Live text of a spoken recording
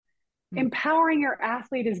Empowering your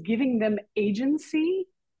athlete is giving them agency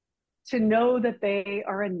to know that they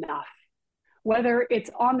are enough, whether it's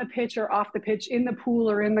on the pitch or off the pitch, in the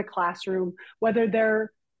pool or in the classroom, whether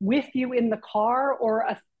they're with you in the car or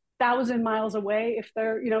 1,000 miles away if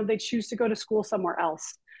they're, they choose to go to school somewhere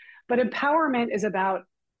else. But empowerment is about,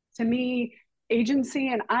 to me, agency.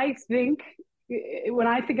 And I think when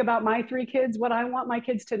I think about my three kids, what I want my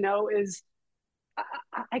kids to know is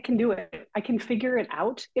I can do it. I can figure it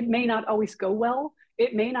out. It may not always go well.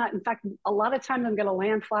 It may not. In fact, a lot of times I'm going to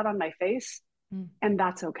land flat on my face, and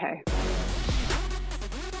that's okay.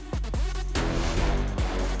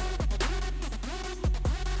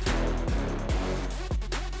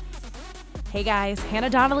 Hey guys, Hannah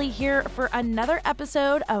Donnelly here for another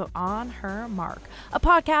episode of On Her Mark, a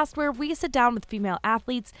podcast where we sit down with female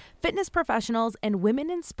athletes, fitness professionals, and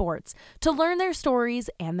women in sports to learn their stories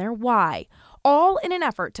and their why, all in an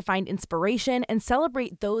effort to find inspiration and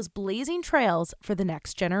celebrate those blazing trails for the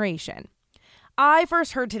next generation. I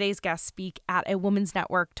first heard today's guest speak at a Women's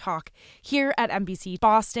Network talk here at NBC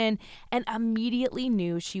Boston and immediately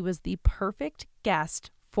knew she was the perfect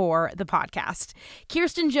guest for the podcast.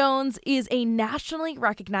 Kirsten Jones is a nationally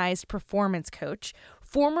recognized performance coach,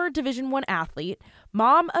 former Division I athlete,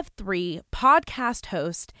 mom of three, podcast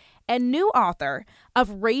host, and new author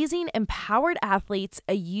of Raising Empowered Athletes,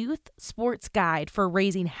 a youth sports guide for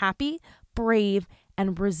raising happy, brave,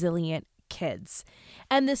 and resilient kids.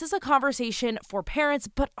 And this is a conversation for parents,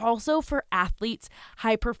 but also for athletes,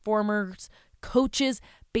 high performers, coaches,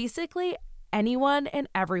 basically anyone and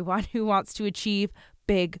everyone who wants to achieve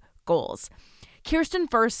big goals. Kirsten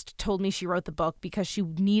first told me she wrote the book because she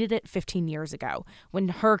needed it 15 years ago when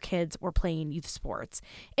her kids were playing youth sports.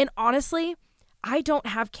 And honestly, I don't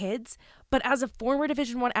have kids, but as a former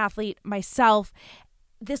Division I athlete myself,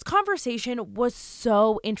 this conversation was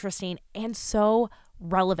so interesting and so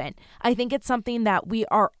relevant. I think it's something that we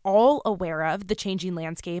are all aware of, the changing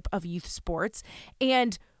landscape of youth sports,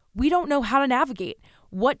 and we don't know how to navigate.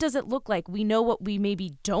 What does it look like? We know what we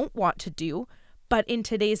maybe don't want to do, but in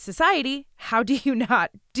today's society, how do you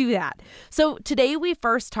not do that? So today we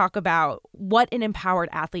first talk about what an empowered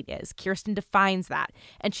athlete is. Kirsten defines that,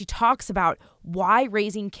 and she talks about why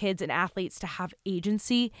raising kids and athletes to have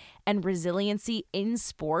agency and resiliency in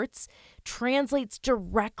sports translates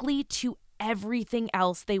directly to everything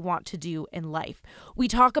else they want to do in life. We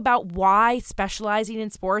talk about why specializing in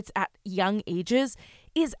sports at young ages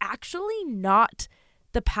is actually not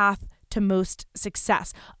the path to most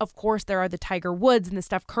success. Of course, there are the Tiger Woods and the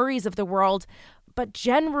Steph Currys of the world, but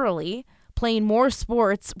generally, playing more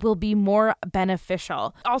sports will be more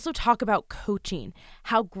beneficial. Also talk about coaching,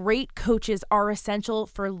 how great coaches are essential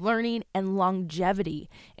for learning and longevity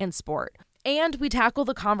in sport. And we tackle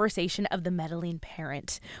the conversation of the meddling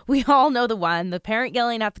parent. We all know the one, the parent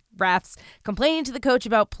yelling at the refs, complaining to the coach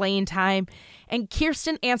about playing time. And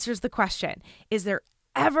Kirsten answers the question, is there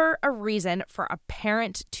ever a reason for a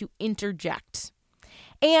parent to interject?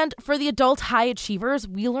 And for the adult high achievers,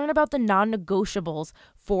 we learn about the non-negotiables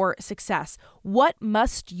for success. What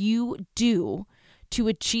must you do to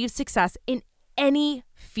achieve success in any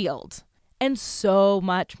field? And so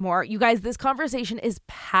much more. You guys, this conversation is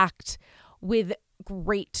packed with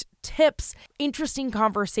great tips, interesting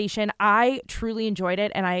conversation. I truly enjoyed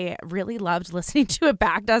it, and I really loved listening to it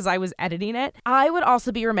back as I was editing it. I would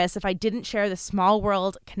also be remiss if I didn't share the small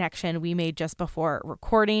world connection we made just before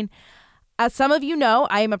recording. As some of you know,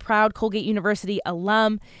 I am a proud Colgate University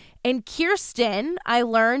alum, and Kirsten, I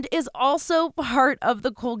learned, is also part of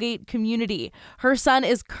the Colgate community. Her son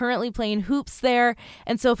is currently playing hoops there,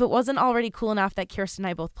 and so if it wasn't already cool enough that Kirsten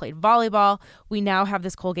and I both played volleyball, we now have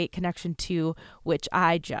this Colgate connection too, which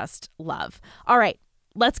I just love. All right,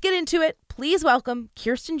 let's get into it. Please welcome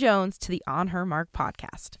Kirsten Jones to the On Her Mark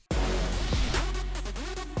podcast.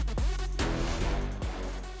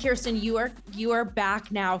 Kirsten, you are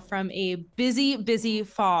back now from a busy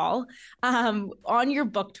fall on your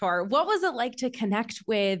book tour. What was it like to connect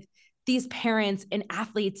with these parents and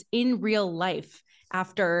athletes in real life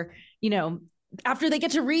after they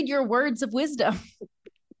get to read your words of wisdom?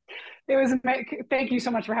 It was, thank you so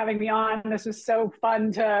much for having me on. This was so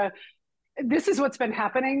fun this is what's been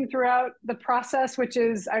happening throughout the process, which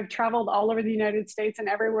is I've traveled all over the United States, and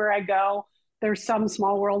everywhere I go, there's some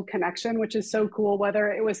small world connection, which is so cool,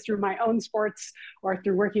 whether it was through my own sports or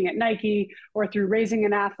through working at Nike or through raising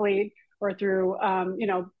an athlete or through,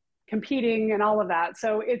 competing and all of that.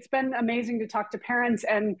 So it's been amazing to talk to parents,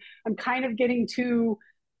 and I'm kind of getting two,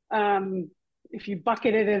 if you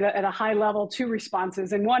bucket it at a high level, two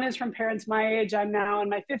responses. And one is from parents my age. I'm now in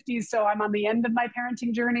my 50s, so I'm on the end of my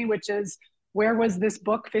parenting journey, which is where was this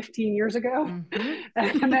book 15 years ago?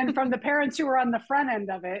 Mm-hmm. And then from the parents who are on the front end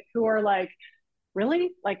of it, who are like,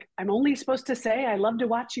 really? Like, I'm only supposed to say, I love to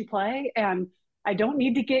watch you play. And I don't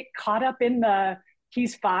need to get caught up in the,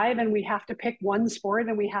 he's 5 and we have to pick one sport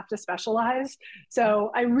and we have to specialize.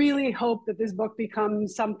 So I really hope that this book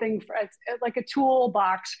becomes something for, like a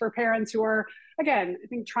toolbox for parents who are, again, I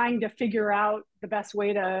think trying to figure out the best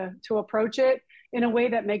way to approach it in a way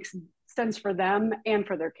that makes sense for them and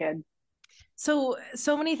for their kid. So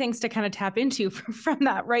many things to kind of tap into from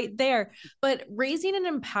that right there. But raising an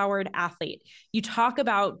empowered athlete, you talk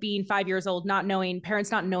about being 5 years old,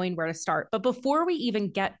 parents not knowing where to start. But before we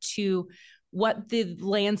even get to what the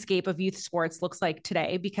landscape of youth sports looks like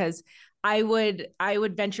today, because I would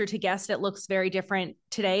venture to guess it looks very different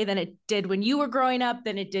today than it did when you were growing up,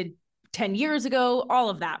 than it did 10 years ago,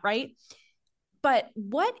 all of that, right? But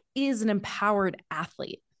what is an empowered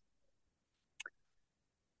athlete?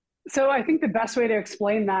 So I think the best way to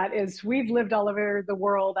explain that is we've lived all over the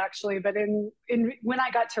world actually, but in when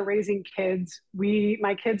I got to raising kids,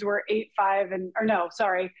 my kids were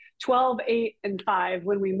 12, 8, and 5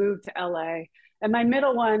 when we moved to LA. And my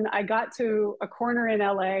middle one, I got to a corner in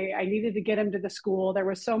LA. I needed to get him to the school. There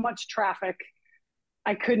was so much traffic.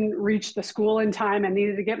 I couldn't reach the school in time and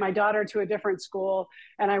needed to get my daughter to a different school.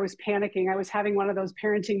 And I was panicking. I was having one of those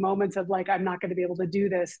parenting moments of like, I'm not going to be able to do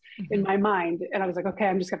this in my mind. And I was like, okay,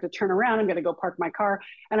 I'm just going to have to turn around. I'm going to go park my car.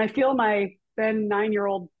 And I feel my then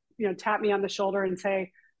 9-year-old, tap me on the shoulder and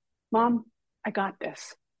say, Mom, I got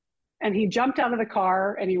this. And he jumped out of the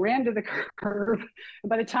car and he ran to the curb. And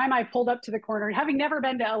by the time I pulled up to the corner, having never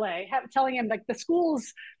been to LA, telling him like the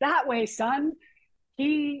school's that way, son,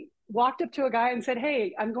 he walked up to a guy and said,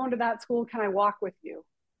 hey, I'm going to that school. Can I walk with you?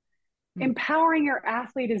 Mm-hmm. Empowering your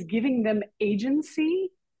athlete is giving them agency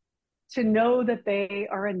to know that they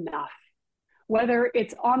are enough, whether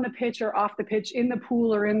it's on the pitch or off the pitch, in the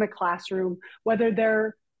pool or in the classroom, whether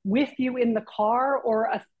they're with you in the car or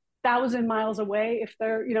 1,000 miles away if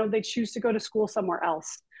they choose to go to school somewhere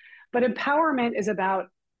else. But empowerment is about,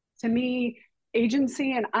 to me,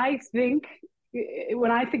 agency. And I think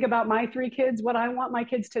when I think about my 3 kids, what I want my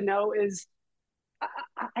kids to know is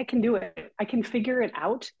I can do it. I can figure it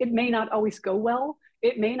out. It may not always go well.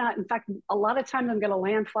 It may not. In fact, a lot of times I'm going to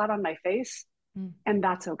land flat on my face, and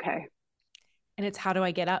that's okay. And it's how do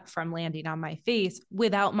I get up from landing on my face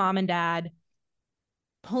without mom and dad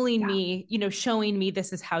pulling me, showing me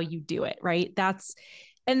this is how you do it, right?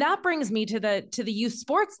 And that brings me to the youth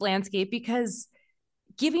sports landscape, because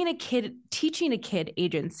teaching a kid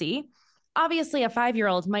agency. Obviously, a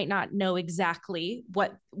 5-year-old might not know exactly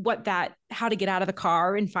how to get out of the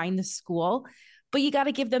car and find the school, but you got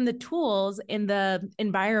to give them the tools in the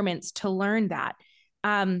environments to learn that.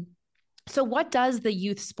 So what does the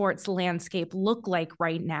youth sports landscape look like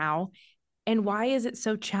right now? And why is it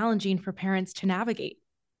so challenging for parents to navigate?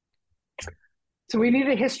 So we need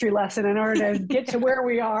a history lesson in order to get to where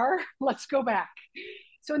we are. Let's go back.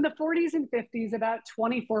 So in the 40s and 50s, about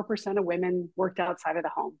 24% of women worked outside of the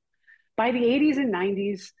home. By the 80s and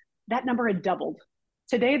 90s, that number had doubled.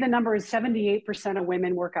 Today, the number is 78% of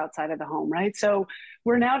women work outside of the home, right? So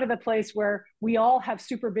we're now to the place where we all have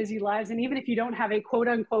super busy lives. And even if you don't have a quote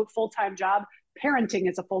unquote full-time job, parenting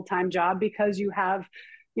is a full-time job because you have,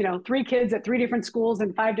 3 kids at 3 different schools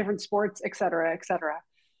and 5 different sports, et cetera, et cetera.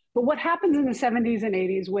 But what happens in the 70s and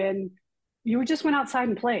 80s when you just went outside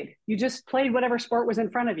and played? You just played whatever sport was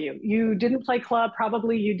in front of you. You didn't play club,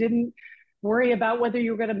 probably. You didn't worry about whether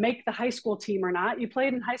you were going to make the high school team or not. You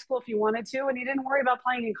played in high school if you wanted to, and you didn't worry about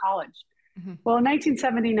playing in college. Mm-hmm. Well, in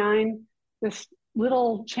 1979, this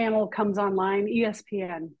little channel comes online,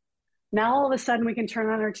 ESPN. Now, all of a sudden, we can turn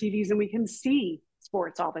on our TVs and we can see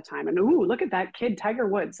sports all the time. And, ooh, look at that kid, Tiger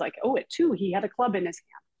Woods. Like, at 2, he had a club in his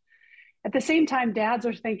hand. At the same time, dads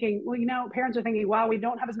are thinking, parents are thinking, wow, we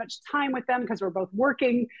don't have as much time with them because we're both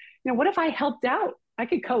working. What if I helped out? I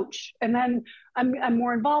could coach, and then I'm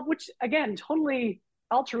more involved, which again, totally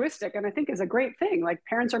altruistic, and I think is a great thing. Like,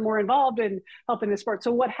 parents are more involved in helping the sport.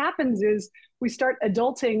 So what happens is we start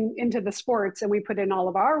adulting into the sports, and we put in all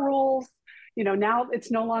of our rules. Now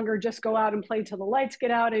it's no longer just go out and play till the lights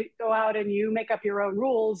go out and you make up your own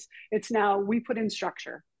rules. It's now we put in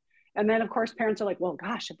structure. And then of course parents are like, well,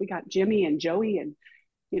 gosh, if we got Jimmy and Joey and,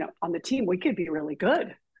 on the team, we could be really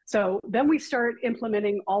good. So then we start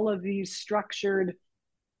implementing all of these structured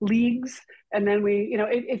leagues. And then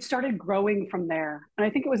it started growing from there. And I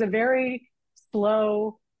think it was a very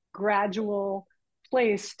slow, gradual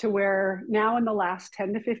place to where now in the last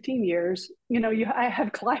 10 to 15 years, I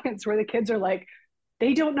have clients where the kids are like,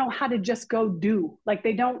 they don't know how to just go do. Like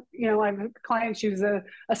they don't, I have a client, she was a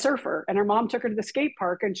surfer, and her mom took her to the skate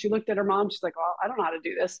park, and she looked at her mom. She's like, well, I don't know how to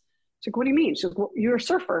do this. She's like, what do you mean? She's like, well, you're a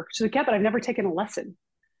surfer. She's like, yeah, but I've never taken a lesson.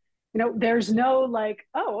 There's no like,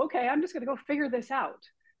 oh, okay, I'm just going to go figure this out,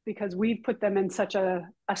 because we've put them in such a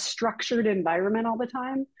structured environment all the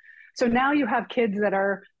time. So now you have kids that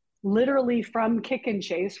are literally from kick and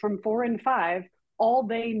chase from 4 and 5. All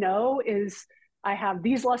they know is, I have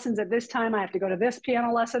these lessons at this time. I have to go to this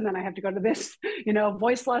piano lesson. Then I have to go to this,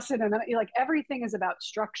 voice lesson. And then like everything is about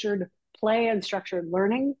structured play and structured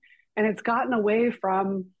learning. And it's gotten away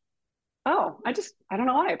from, oh, I don't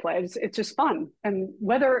know why I play. It's just fun. And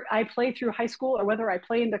whether I play through high school or whether I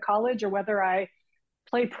play into college or whether I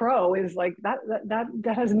play pro is like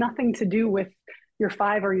that has nothing to do with your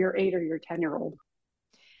 5 or your 8 or your 10-year-old.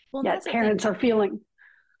 Well, yet parents are feeling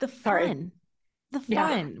the fun,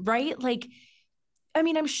 right? Like, I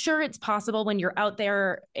mean, I'm sure it's possible when you're out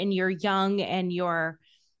there and you're young and you're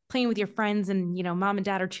playing with your friends and, mom and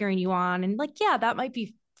dad are cheering you on, and like, yeah, that might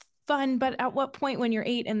be fun. But at what point when you're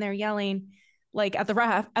 8 and they're yelling like at the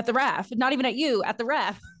ref, not even at you, at the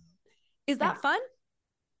ref, is that fun?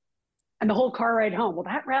 And the whole car ride home, well,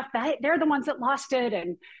 that ref, they're the ones that lost it,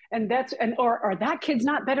 or that kid's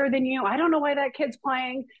not better than you. I don't know why that kid's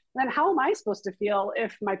playing. Then how am I supposed to feel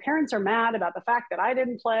if my parents are mad about the fact that I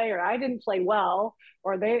didn't play, or I didn't play well,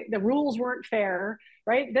 or the rules weren't fair,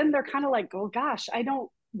 right? Then they're kind of like, oh gosh, I don't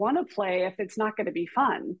want to play if it's not going to be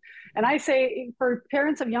fun. And I say, for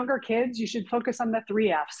parents of younger kids, you should focus on the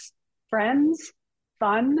 3 F's: friends,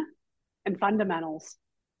 fun, and fundamentals.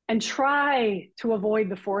 And try to avoid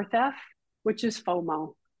the 4th F, which is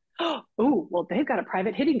FOMO. Oh, well, they've got a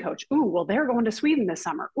private hitting coach. Oh, well, they're going to Sweden this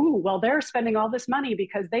summer. Oh, well, they're spending all this money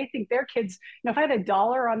because they think their kids, if I had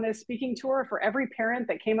 $1 on this speaking tour for every parent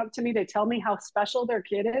that came up to me to tell me how special their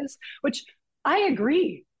kid is, which I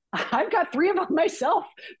agree. I've got 3 of them myself.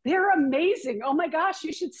 They're amazing. Oh my gosh,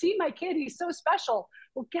 you should see my kid. He's so special.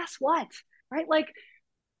 Well, guess what? Right? Like,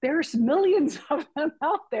 there's millions of them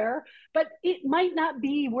out there, but it might not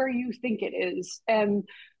be where you think it is. And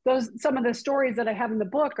some of the stories that I have in the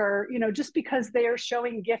book are, just because they are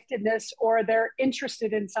showing giftedness or they're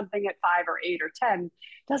interested in something at 5 or 8 or 10,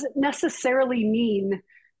 doesn't necessarily mean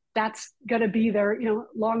that's going to be their,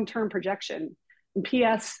 long-term projection. And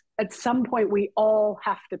P.S., at some point, we all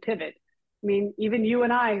have to pivot. I mean, even you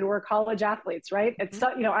and I, who are college athletes, right? It's,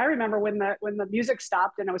 I remember when the music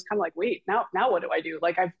stopped, and I was kind of like, wait, now what do I do?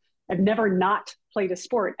 Like, I've never not played a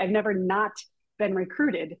sport. I've never not been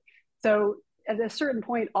recruited. So at a certain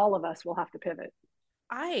point, all of us will have to pivot.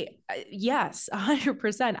 Yes,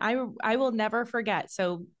 100%. I will never forget.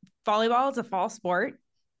 So volleyball is a fall sport,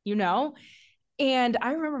 and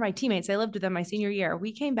I remember my teammates, I lived with them my senior year.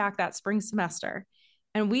 We came back that spring semester,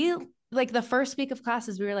 and we, like, the first week of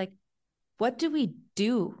classes, we were like, what do we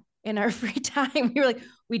do in our free time? We were like,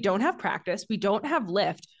 we don't have practice. We don't have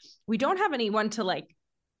lift. We don't have anyone to like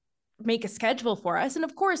make a schedule for us. And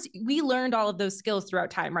of course, we learned all of those skills throughout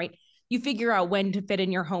time, right? You figure out when to fit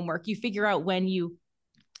in your homework. You figure out when you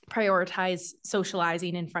prioritize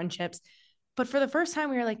socializing and friendships. But for the first time,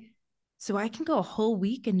 we were like, so I can go a whole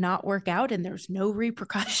week and not work out and there's no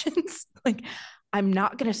repercussions. Like, I'm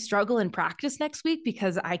not going to struggle in practice next week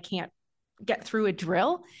because I can't get through a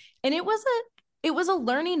drill. And it was a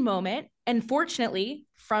learning moment. And fortunately,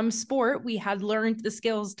 from sport, we had learned the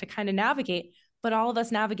skills to kind of navigate, but all of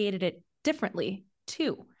us navigated it differently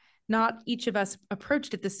too. Not each of us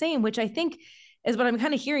approached it the same, which I think is what I'm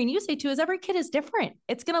kind of hearing you say too, is every kid is different.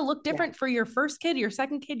 It's going to look different for your first kid, your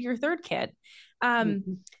second kid, your third kid.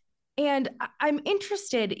 And I'm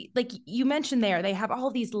interested, like you mentioned there, they have all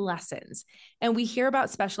these lessons, and we hear about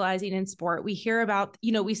specializing in sport. We hear about,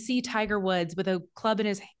 we see Tiger Woods with a club in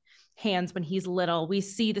his hands when he's little. We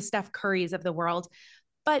see the Steph Currys of the world.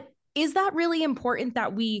 But is that really important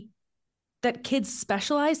that kids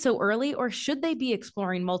specialize so early, or should they be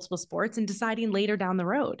exploring multiple sports and deciding later down the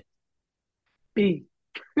road? B.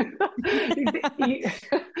 No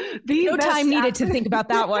time needed to think about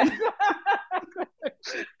that one.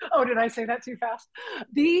 Oh, did I say that too fast?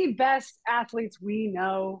 The best athletes we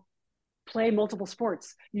know play multiple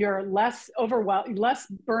sports. You're less overwhelmed,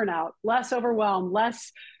 less burnout, less overwhelmed,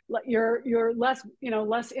 you're less,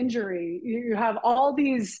 less injury. You have all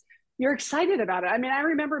these, you're excited about it. I mean, I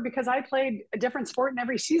remember because I played a different sport in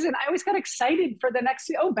every season, I always got excited for the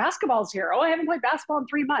next, basketball's here. Oh, I haven't played basketball in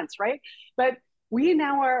 3 months, right? But we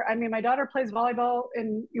now are, my daughter plays volleyball,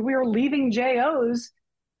 and we were leaving JOs,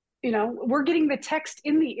 we're getting the text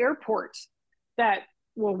in the airport that,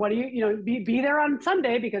 well, what do you, be there on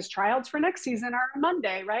Sunday because tryouts for next season are on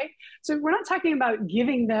Monday, right? So we're not talking about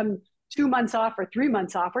giving them 2 months off or 3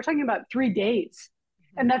 months off. We're talking about 3 days.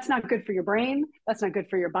 And that's not good for your brain. That's not good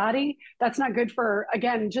for your body. That's not good for,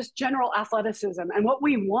 again, just general athleticism. And what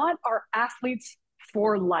we want are athletes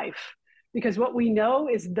for life. Because what we know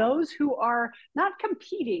is those who are not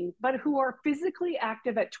competing, but who are physically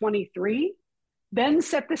active at 23, then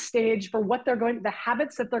set the stage for what they're going, the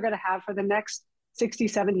habits that they're going to have for the next 60,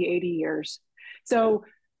 70, 80 years. So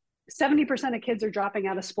 70% of kids are dropping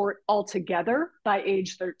out of sport altogether by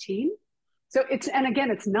age 13. So and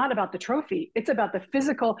again, it's not about the trophy. It's about the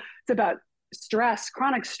physical. It's about stress,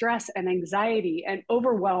 chronic stress and anxiety and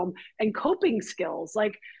overwhelm and coping skills.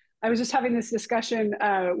 Like I was just having this discussion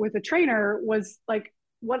with a trainer, was like,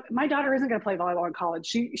 what, my daughter isn't going to play volleyball in college.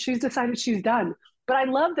 She's decided she's done. But I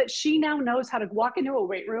love that she now knows how to walk into a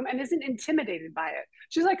weight room and isn't intimidated by it.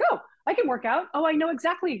 She's like, oh, I can work out. Oh, I know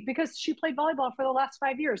exactly, because she played volleyball for the last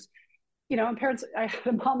 5 years. And parents,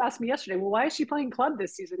 the mom asked me yesterday, well, why is she playing club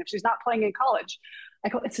this season if she's not playing in college? I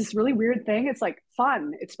go, it's this really weird thing. It's like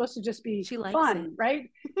fun. It's supposed to just be fun, right?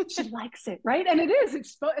 She likes it, right? And it is.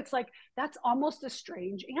 It's like, that's almost a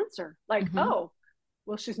strange answer. Like, oh,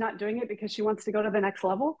 well, she's not doing it because she wants to go to the next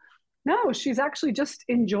level. No, she's actually just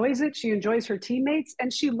enjoys it. She enjoys her teammates,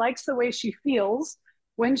 and she likes the way she feels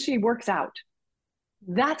when she works out.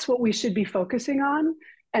 That's what we should be focusing on.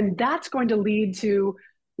 And that's going to lead to,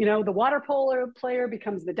 the water polo player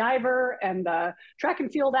becomes the diver, and the track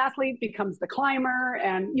and field athlete becomes the climber.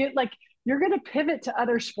 And you're going to pivot to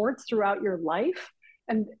other sports throughout your life.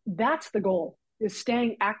 And that's the goal, is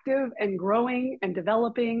staying active and growing and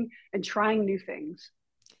developing and trying new things,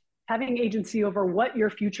 having agency over what your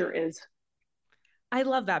future is. I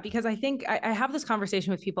love that, because I think I have this conversation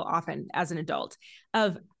with people often as an adult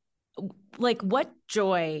of like what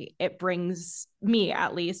joy it brings me,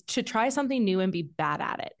 at least, to try something new and be bad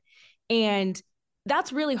at it. And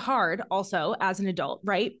that's really hard also as an adult,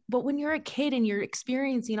 right? But when you're a kid and you're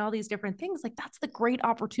experiencing all these different things, like that's the great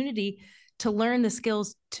opportunity to learn the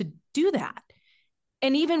skills to do that.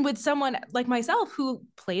 And even with someone like myself who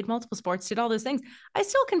played multiple sports, did all those things, I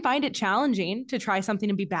still can find it challenging to try something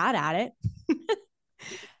and be bad at it.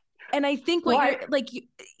 And I think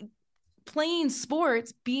playing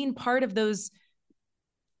sports, being part of those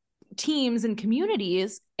teams and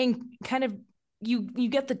communities, and kind of you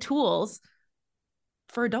get the tools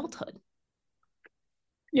for adulthood.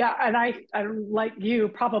 Yeah. And I like you,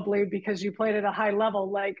 probably because you played at a high level.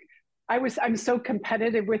 Like I'm so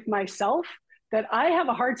competitive with myself that I have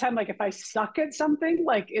a hard time. Like if I suck at something,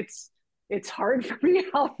 like it's hard for me.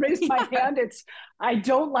 I'll raise my hand. I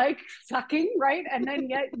don't like sucking. Right. And then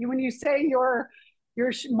yet when you say you're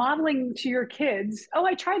modeling to your kids, oh,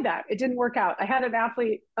 I tried that, it didn't work out. I had an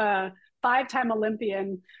athlete, 5-time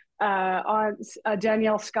Olympian, on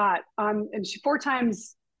Danielle Scott, and she 5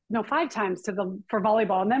 times for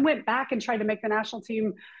volleyball, and then went back and tried to make the national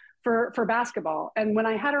team for basketball. And when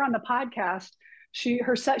I had her on the podcast, she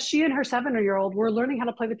and her 7-year-old were learning how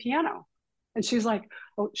to play the piano. And she's like,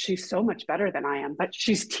 oh, she's so much better than I am, but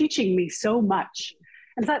she's teaching me so much.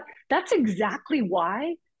 And I thought, that's exactly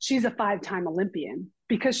why she's a 5-time Olympian,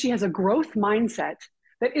 because she has a growth mindset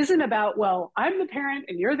that isn't about, well, I'm the parent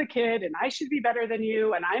and you're the kid and I should be better than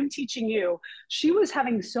you and I'm teaching you. She was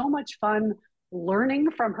having so much fun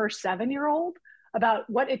learning from her 7-year-old about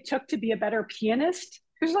what it took to be a better pianist.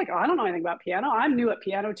 She's like, oh, I don't know anything about piano. I'm new at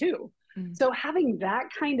piano too. Mm-hmm. So having that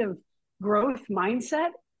kind of growth mindset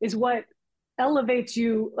is what elevates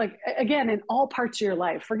you, like, again, in all parts of your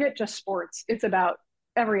life. Forget just sports. It's about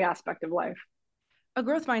every aspect of life. A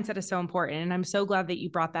growth mindset is so important. And I'm so glad that you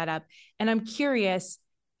brought that up. And I'm curious,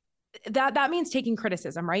 that means taking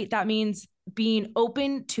criticism, right? That means being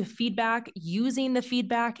open to feedback, using the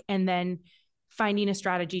feedback, and then finding a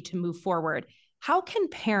strategy to move forward. How can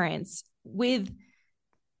parents with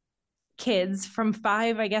kids from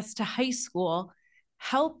 5, I guess, to high school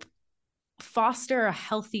help foster a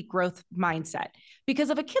healthy growth mindset? Because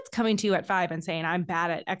if a kid's coming to you at 5 and saying, I'm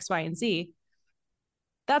bad at X, Y, and Z,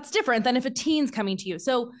 that's different than if a teen's coming to you.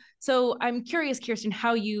 So I'm curious, Kirsten,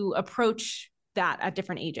 how you approach that at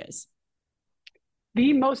different ages.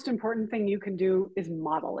 The most important thing you can do is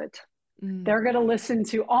model it. They're going to listen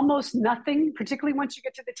to almost nothing, particularly once you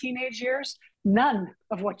get to the teenage years, none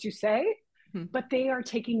of what you say, but they are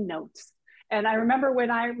taking notes. And I remember when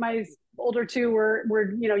my older 2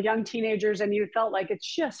 were young teenagers, and you felt like it's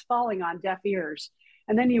just falling on deaf ears.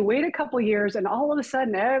 And then you wait a couple of years and all of a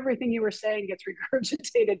sudden everything you were saying gets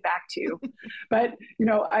regurgitated back to you. But,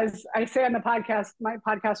 as I say on the podcast, my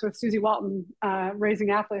podcast with Susie Walton, Raising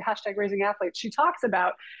Athlete, #RaisingAthletes, she talks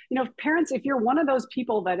about, parents, if you're one of those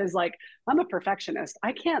people that is like, I'm a perfectionist,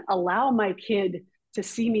 I can't allow my kid to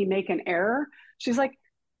see me make an error. She's like,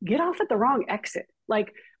 get off at the wrong exit.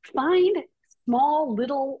 Like, find small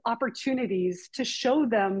little opportunities to show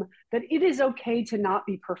them that it is okay to not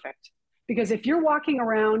be perfect. Because if you're walking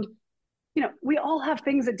around, we all have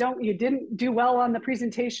things that you didn't do well on the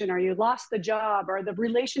presentation, or you lost the job, or the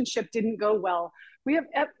relationship didn't go well. We have,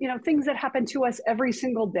 things that happen to us every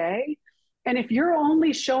single day. And if you're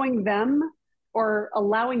only showing them or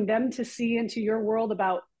allowing them to see into your world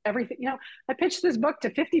about everything, I pitched this book to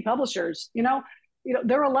 50 publishers,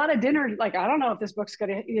 there are a lot of dinners. Like, I don't know if this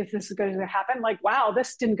is going to happen. Like, wow,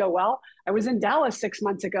 this didn't go well. I was in Dallas 6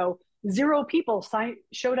 months ago. 0 people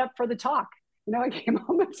showed up for the talk. I came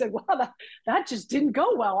home and said, wow, that just didn't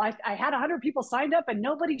go well. I had 100 people signed up and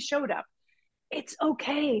nobody showed up. It's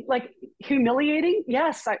okay. Like, humiliating?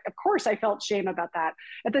 Yes, of course I felt shame about that.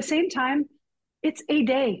 At the same time, it's a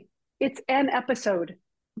day. It's an episode.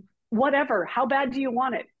 Whatever. How bad do you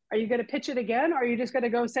want it? Are you going to pitch it again? Or are you just going to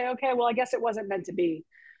go say, okay, well, I guess it wasn't meant to be?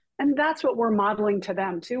 And that's what we're modeling to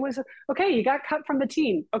them too, is, okay, you got cut from the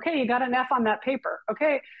team. Okay, you got an F on that paper.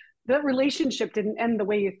 Okay, the relationship didn't end the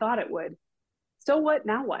way you thought it would. So what?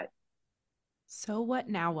 Now what? So what?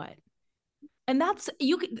 Now what? And that's,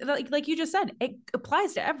 like you just said, it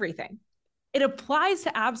applies to everything. It applies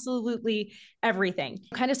to absolutely everything.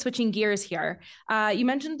 Kind of switching gears here. You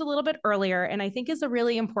mentioned a little bit earlier, and I think is a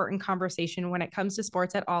really important conversation when it comes to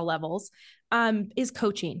sports at all levels, is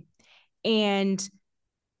coaching. And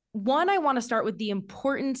one, I want to start with the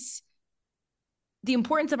importance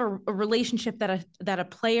of a relationship that a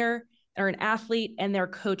player or an athlete and their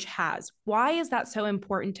coach has. Why is that so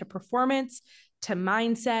important to performance, to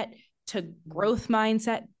mindset, to growth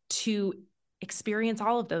mindset, to experience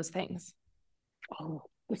all of those things? Oh,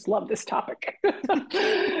 just love this topic.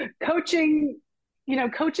 Coaching,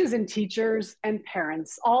 coaches and teachers and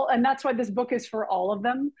parents, and that's why this book is for all of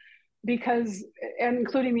them, because, and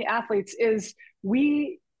including the athletes, is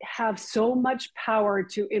we have so much power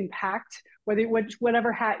to impact,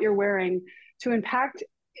 whatever hat you're wearing, to impact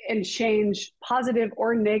and change, positive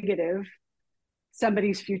or negative,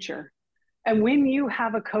 somebody's future. And when you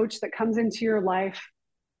have a coach that comes into your life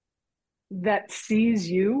that sees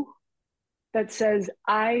you, that says,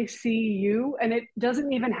 I see you, and it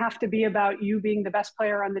doesn't even have to be about you being the best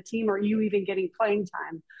player on the team or you even getting playing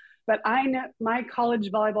time. But I know my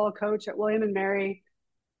college volleyball coach at William and Mary,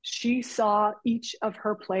 she saw each of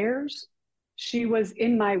her players. She was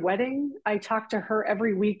in my wedding. I talk to her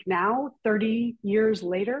every week now, 30 years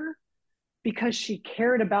later, because she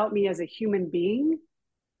cared about me as a human being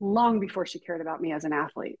long before she cared about me as an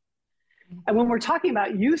athlete. And when we're talking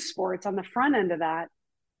about youth sports on the front end of that,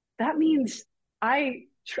 that means I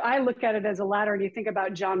look at it as a ladder. And you think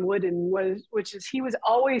about John Wooden, he was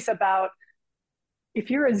always about, if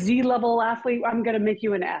you're a Z level athlete, I'm going to make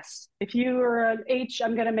you an S. If you are an H,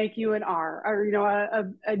 I'm going to make you an R,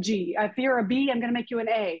 or a G. If you're a B, I'm going to make you an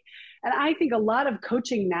A. And I think a lot of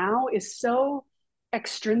coaching now is so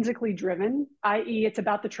extrinsically driven, i.e., it's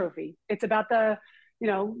about the trophy. It's about the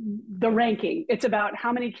ranking. It's about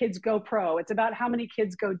how many kids go pro. It's about how many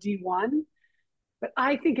kids go D1. But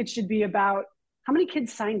I think it should be about how many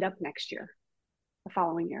kids signed up next year, the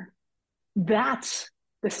following year. That's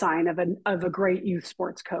the sign of a great youth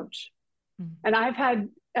sports coach. Mm-hmm. And I've had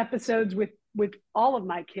episodes with all of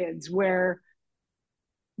my kids where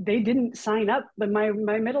they didn't sign up, but my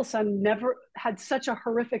middle son never had such a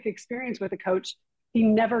horrific experience with a coach. He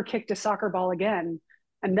never kicked a soccer ball again.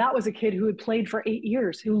 And that was a kid who had played for 8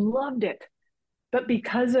 years, who loved it. But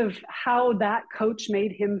because of how that coach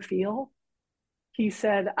made him feel, he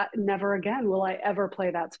said, never again will I ever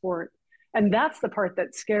play that sport. And that's the part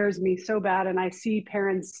that scares me so bad. And I see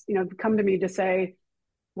parents, come to me to say,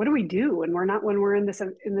 what do we do when we're in this,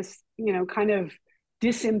 kind of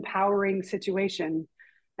disempowering situation?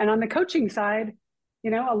 And on the coaching side,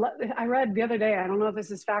 I read the other day, I don't know if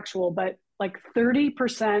this is factual, but like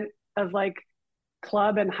 30% of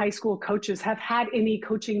club and high school coaches have had any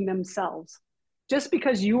coaching themselves. Just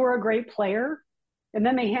because you were a great player, and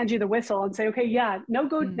then they hand you the whistle and say, okay, yeah, now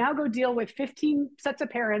go deal with 15 sets of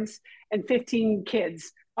parents and 15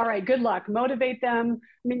 kids. All right, good luck. Motivate them.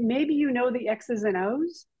 I mean, maybe the X's and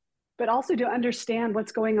O's, but also to understand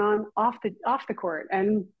what's going on off the court,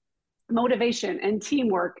 and motivation and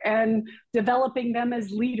teamwork and developing them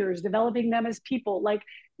as leaders, developing them as people. Like,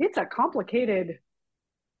 it's a complicated,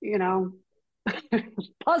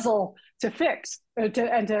 puzzle to fix and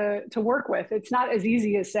to work with. It's not as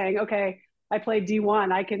easy as saying, okay, I played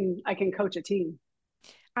D1, I can coach a team.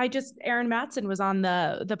 Erin Matson was on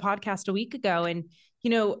the podcast a week ago, and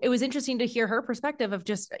it was interesting to hear her perspective of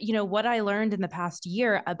just, what I learned in the past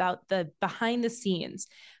year about the behind the scenes.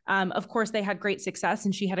 Of course, they had great success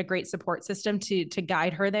and she had a great support system to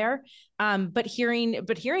guide her there. But hearing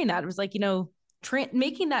that, it was like,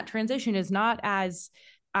 making that transition is not as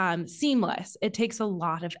seamless. It takes a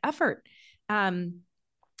lot of effort. And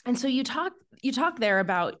so you talk there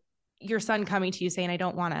about your son coming to you saying, I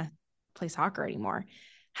don't want to play soccer anymore.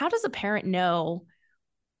 How does a parent know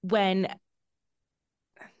when,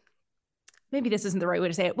 maybe this isn't the right way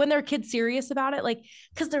to say it, when their kid's serious about it? Like,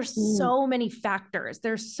 because there's so many factors.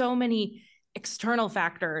 There's so many external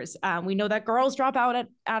factors. We know that girls drop out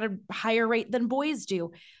at a higher rate than boys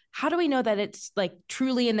do. How do we know that it's like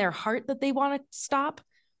truly in their heart that they want to stop,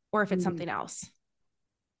 or if it's something else?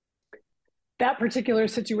 That particular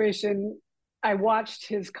situation, I watched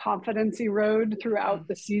his confidence erode throughout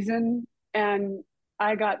the season, and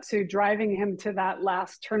I got to driving him to that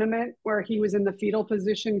last tournament where he was in the fetal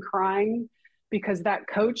position crying because that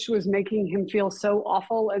coach was making him feel so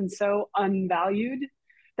awful and so unvalued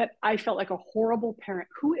that I felt like a horrible parent.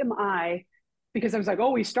 Who am I? Because I was like, oh,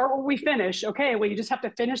 we start where we finish. Okay, well, you just have to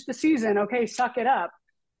finish the season. Okay, suck it up,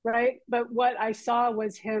 right? But what I saw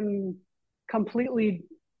was him completely,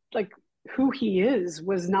 like, who he is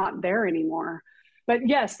was not there anymore. But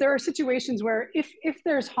yes, there are situations where if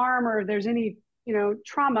there's harm or there's any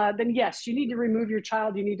trauma, then yes, you need to remove your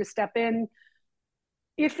child. You need to step in.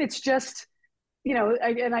 If it's just,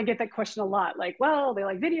 and I get that question a lot, like, well, they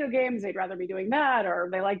like video games, they'd rather be doing that, or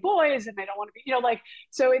they like boys and they don't want to be,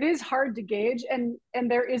 so it is hard to gauge, and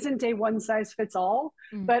there isn't a one size fits all.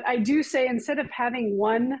 But I do say, instead of having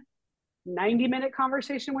one 90-minute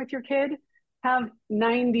conversation with your kid, have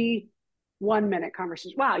 91-minute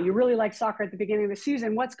conversation. Wow, you really like soccer at the beginning of the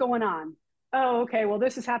season. What's going on? Oh, okay, well,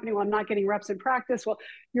 this is happening. Well, I'm not getting reps in practice. Well,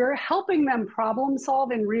 you're helping them problem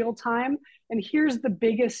solve in real time. And here's the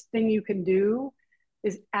biggest thing you can do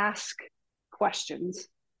is ask questions,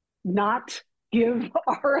 not give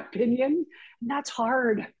our opinion. And that's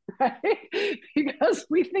hard, right? Because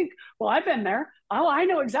we think, well, I've been there. Oh, I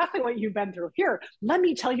know exactly what you've been through. Here, let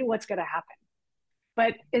me tell you what's going to happen.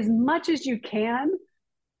 But as much as you can,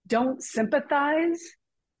 don't sympathize,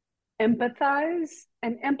 empathize.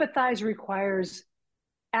 And empathize requires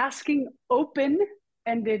asking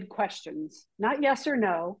open-ended questions, not yes or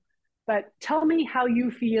no, but tell me how you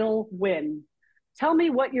feel when. Tell me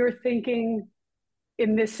what you're thinking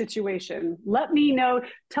in this situation. Let me know.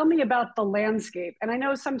 Tell me about the landscape. And I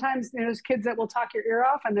know sometimes there's kids that will talk your ear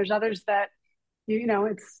off, and there's others that,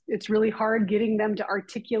 it's really hard getting them to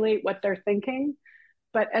articulate what they're thinking.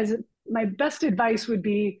 But as my best advice would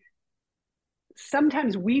be,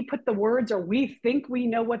 sometimes we put the words, or we think we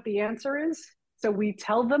know what the answer is. So we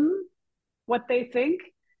tell them what they think,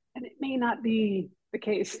 and it may not be the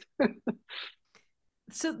case.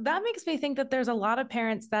 So that makes me think that there's a lot of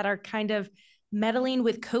parents that are kind of meddling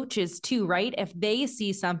with coaches too, right? If they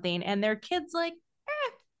see something and their kid's like,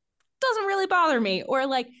 doesn't really bother me, or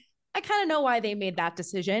like, I kind of know why they made that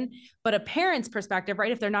decision. But a parent's perspective,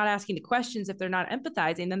 right? If they're not asking the questions, if they're not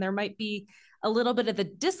empathizing, then there might be a little bit of the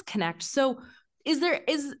disconnect. So is there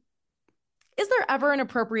ever an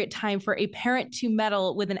appropriate time for a parent to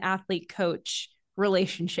meddle with an athlete-coach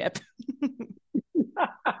relationship?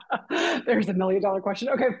 There's $1 million question.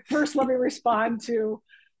 Okay, first let me respond to,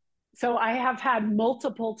 so I have had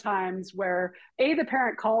multiple times where the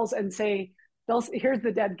parent calls and say, here's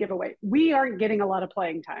the dead giveaway. We aren't getting a lot of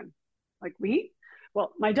playing time. Like,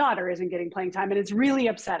 well, my daughter isn't getting playing time, and it's really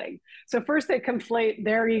upsetting. So first they conflate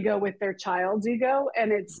their ego with their child's ego,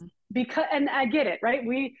 and it's because, and I get it, right?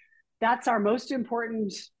 That's our most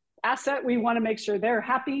important asset. We want to make sure they're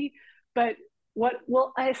happy. But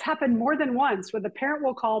it's happened more than once where the parent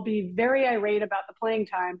will call, be very irate about the playing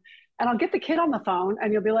time, and I'll get the kid on the phone,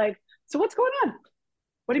 and you'll be like, so what's going on?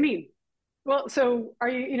 What do you mean? Well, so are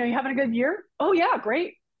you having a good year? Oh yeah,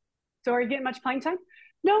 great. So are you getting much playing time?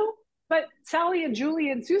 No, but Sally and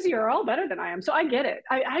Julie and Susie are all better than I am. So I get it.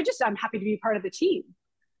 I'm happy to be part of the team.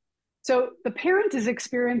 So the parent is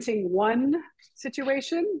experiencing one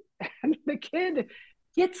situation, and the kid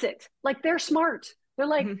gets it. Like, they're smart. They're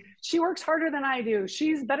like, she works harder than I do.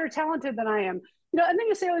 She's better talented than I am. And then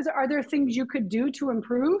you say, are there things you could do to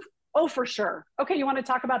improve? Oh, for sure. Okay, you want to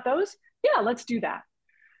talk about those? Yeah, let's do that.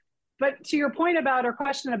 But to your point about, or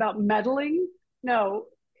question about meddling, no,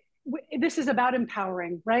 this is about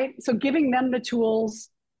empowering, right? So giving them the tools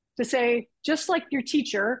to say, just like your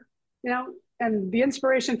teacher, and the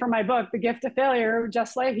inspiration for my book, The Gift of Failure,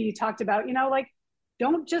 Jess Leahy talked about,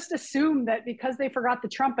 Don't just assume that because they forgot the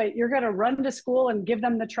trumpet, you're going to run to school and give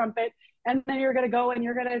them the trumpet. And then you're going to go and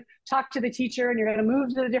you're going to talk to the teacher and you're going to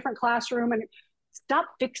move to a different classroom and stop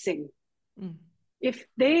fixing. If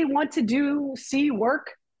they want to see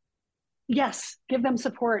work, yes, give them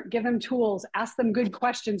support, give them tools, ask them good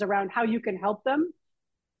questions around how you can help them.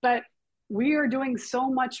 But we are doing so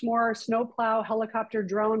much more snowplow, helicopter,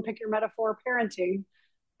 drone, pick your metaphor, parenting,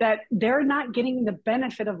 that they're not getting the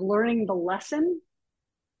benefit of learning the lesson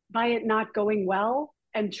by it not going well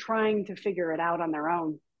and trying to figure it out on their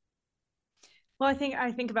own. Well,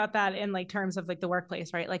 I think about that in like terms of like the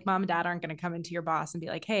workplace, right? Like mom and dad aren't going to come into your boss and be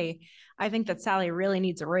like, hey, I think that Sally really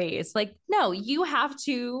needs a raise. Like, no, you have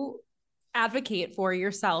to advocate for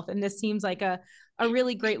yourself. And this seems like a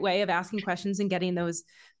really great way of asking questions and getting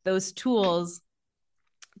those tools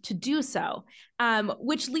to do so,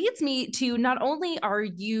 which leads me to not only are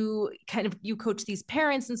you you coach these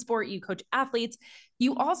parents in sport, you coach athletes,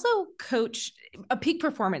 you also coach a peak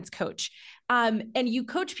performance coach, and you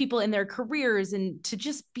coach people in their careers and to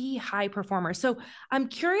just be high performers. So I'm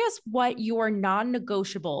curious what your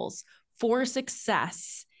non-negotiables for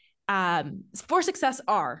success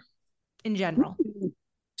are in general.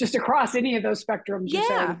 Just across any of those spectrums.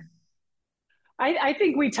 Yeah. I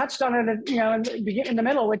think we touched on it, in the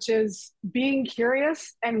middle, which is being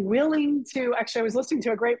curious and willing to. Actually, I was listening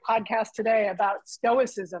to a great podcast today about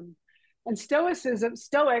stoicism, and stoics.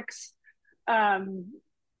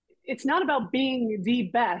 It's not about being the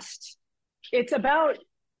best. It's about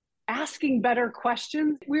asking better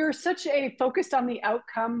questions. We are such focused on the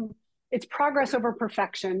outcome. It's progress over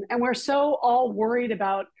perfection, and we're so all worried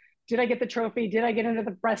about: did I get the trophy? Did I get into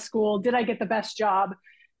the best school? Did I get the best job?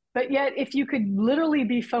 But yet, if you could literally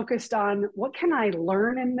be focused on what can I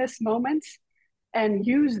learn in this moment and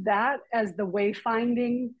use that as the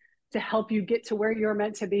wayfinding to help you get to where you're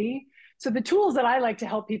meant to be. So the tools that I like to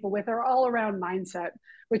help people with are all around mindset,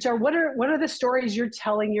 which are what are the stories you're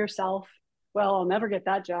telling yourself? Well, I'll never get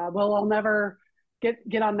that job. Well, I'll never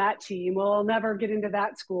get on that team. Well, I'll never get into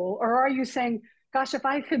that school. Or are you saying, gosh, if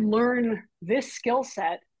I could learn this skill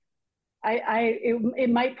set,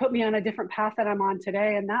 it might put me on a different path that I'm on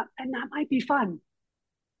today, and that might be fun.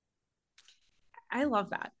 I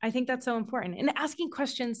love that. I think that's so important. And asking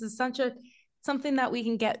questions is something that we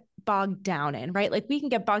can get bogged down in, right? Like we can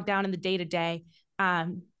get bogged down in the day-to-day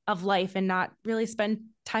of life and not really spend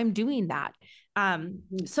time doing that.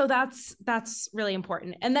 So that's really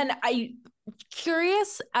important. And then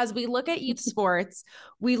curious, as we look at youth sports,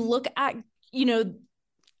 we look at,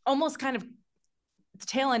 almost kind of the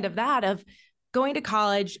tail end of that, of going to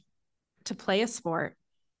college to play a sport.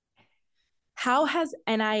 How has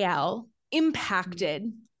NIL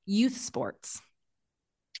impacted youth sports?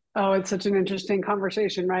 Oh, it's such an interesting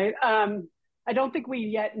conversation, right? I don't think we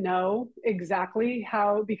yet know exactly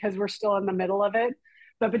how, because we're still in the middle of it.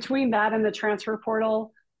 But between that and the transfer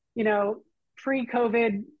portal,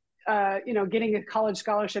 pre-COVID, getting a college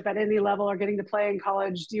scholarship at any level or getting to play in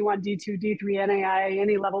college, D1, D2, D3, NAIA,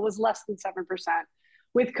 any level was less than 7%.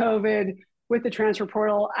 With COVID, with the transfer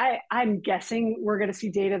portal, I'm guessing we're going to see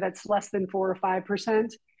data that's less than 4 or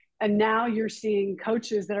 5%. And now you're seeing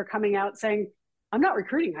coaches that are coming out saying, I'm not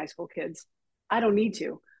recruiting high school kids. I don't need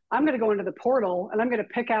to. I'm going to go into the portal and I'm going to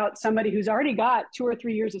pick out somebody who's already got 2 or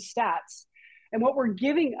 3 years of stats. And what we're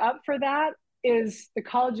giving up for that is the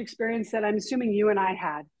college experience that I'm assuming you and I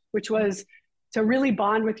had, which was to really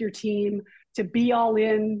bond with your team, to be all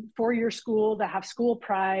in for your school, to have school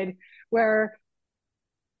pride, where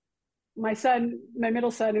my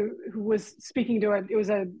middle son, who was speaking to it was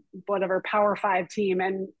a Power 5 team.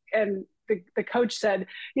 And the coach said,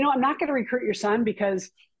 I'm not going to recruit your son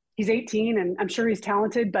because he's 18 and I'm sure he's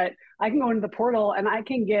talented, but I can go into the portal and I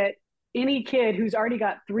can get any kid who's already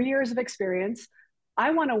got 3 years of experience.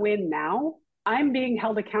 I want to win now. I'm being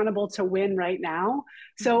held accountable to win right now.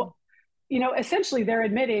 So, essentially they're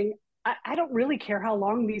admitting, I don't really care how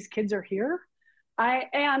long these kids are here.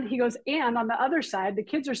 And he goes, and on the other side, the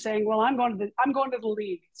kids are saying, well, I'm going to the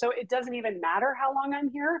league. So it doesn't even matter how long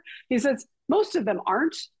I'm here. He says, most of them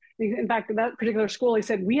aren't. In fact, in that particular school, he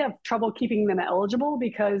said, we have trouble keeping them eligible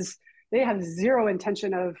because they have zero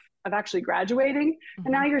intention of actually graduating. Mm-hmm.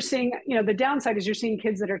 And now you're seeing, the downside is you're seeing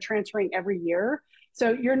kids that are transferring every year.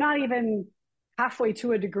 So you're not even halfway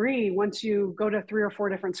to a degree once you go to 3 or 4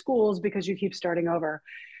 different schools because you keep starting over.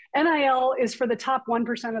 NIL is for the top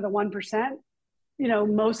 1% of the 1%.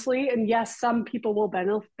 Mostly. And yes, some people will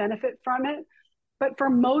benefit from it. But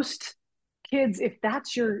for most kids,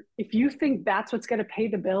 if you think that's what's going to pay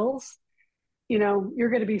the bills, you're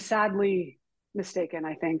going to be sadly mistaken,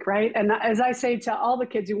 I think, right? And as I say to all the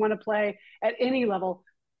kids who want to play at any level,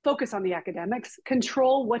 focus on the academics,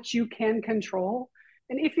 control what you can control.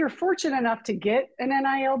 And if you're fortunate enough to get an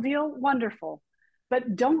NIL deal, wonderful.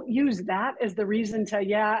 But don't use that as the reason to,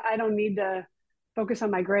 I don't need to focus on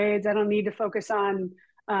my grades. I don't need to focus on,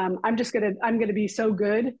 I'm going to be so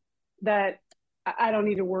good that I don't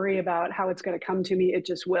need to worry about how it's going to come to me. It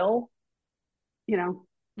just will,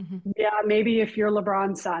 maybe if you're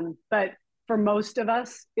LeBron's son, but for most of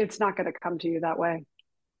us, it's not going to come to you that way.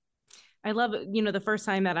 I love, the first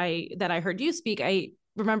time that I heard you speak, I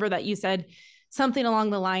remember that you said something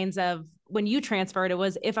along the lines of, when you transferred, it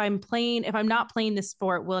was, if I'm not playing this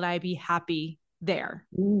sport, will I be happy there?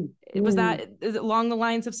 Was that along the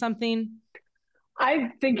lines of something?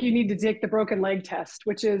 I think you need to take the broken leg test,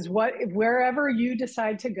 which is wherever you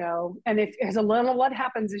decide to go. And what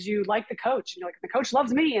happens is you like the coach, and you're like, the coach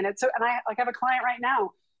loves me. And I have a client right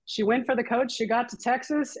now. She went for the coach. She got to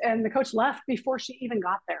Texas and the coach left before she even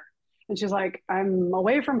got there. And she's like, I'm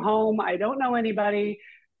away from home. I don't know anybody.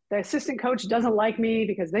 The assistant coach doesn't like me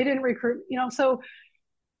because they didn't recruit, so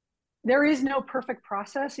there is no perfect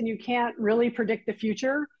process and you can't really predict the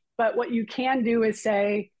future. But what you can do is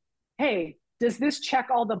say, hey, does this check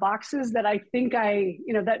all the boxes that I think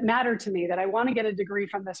that matter to me, that I want to get a degree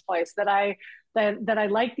from this place, that I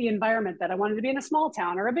like the environment, that I wanted to be in a small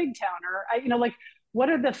town or a big town, or what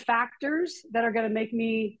are the factors that are going to make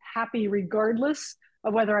me happy regardless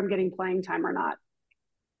of whether I'm getting playing time or not?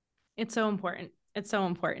 It's so important. It's so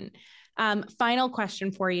important. Final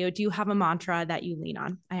question for you. Do you have a mantra that you lean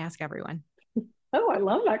on? I ask everyone. Oh, I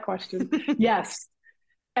love that question. Yes.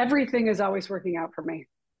 Everything is always working out for me.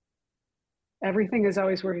 Everything is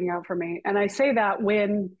always working out for me. And I say that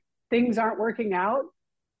when things aren't working out,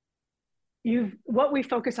 what we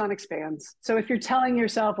focus on expands. So if you're telling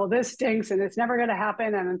yourself, well, this stinks and it's never going to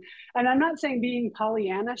happen. And I'm not saying being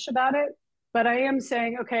Pollyannish about it, but I am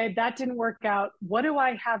saying, okay, that didn't work out. What do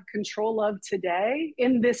I have control of today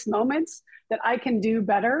in this moment that I can do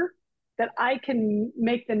better, that I can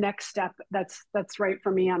make the next step that's right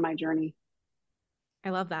for me on my journey? I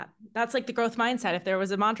love that. That's like the growth mindset. If there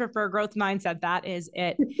was a mantra for a growth mindset, that is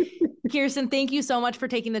it. Kirsten, thank you so much for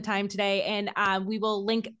taking the time today. And we will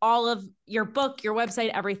link all of your book, your website,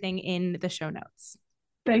 everything in the show notes.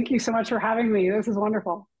 Thank you so much for having me. This is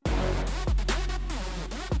wonderful.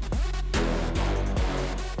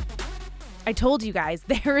 I told you guys,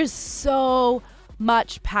 there is so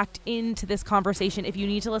much packed into this conversation. If you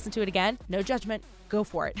need to listen to it again, no judgment, go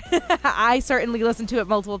for it. I certainly listened to it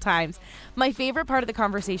multiple times. My favorite part of the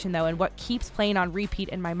conversation, though, and what keeps playing on repeat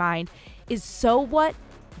in my mind is, so what,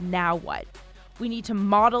 now what? We need to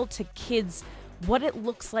model to kids what it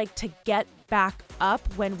looks like to get back up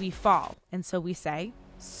when we fall. And so we say,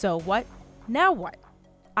 so what, now what?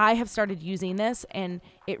 I have started using this and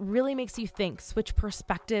it really makes you think, switch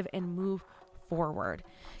perspective, and move forward.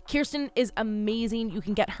 Kirsten is amazing. You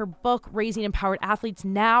can get her book, Raising Empowered Athletes,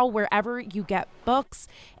 now wherever you get books.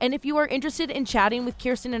 And if you are interested in chatting with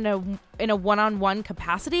Kirsten in a one-on-one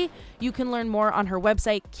capacity, you can learn more on her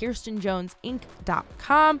website,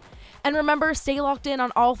 KirstenJonesInc.com. And remember, stay locked in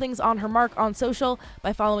on all things On Her Mark on social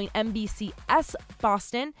by following MBCS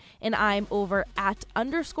Boston. And I'm over at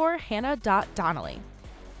 _Hannah.Donnelly.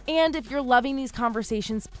 And if you're loving these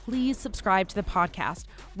conversations, please subscribe to the podcast,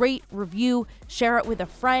 rate, review, share it with a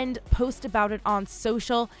friend, post about it on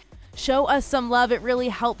social. Show us some love. It really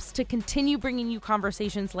helps to continue bringing you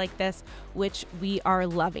conversations like this, which we are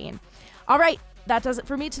loving. All right, that does it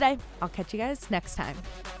for me today. I'll catch you guys next time.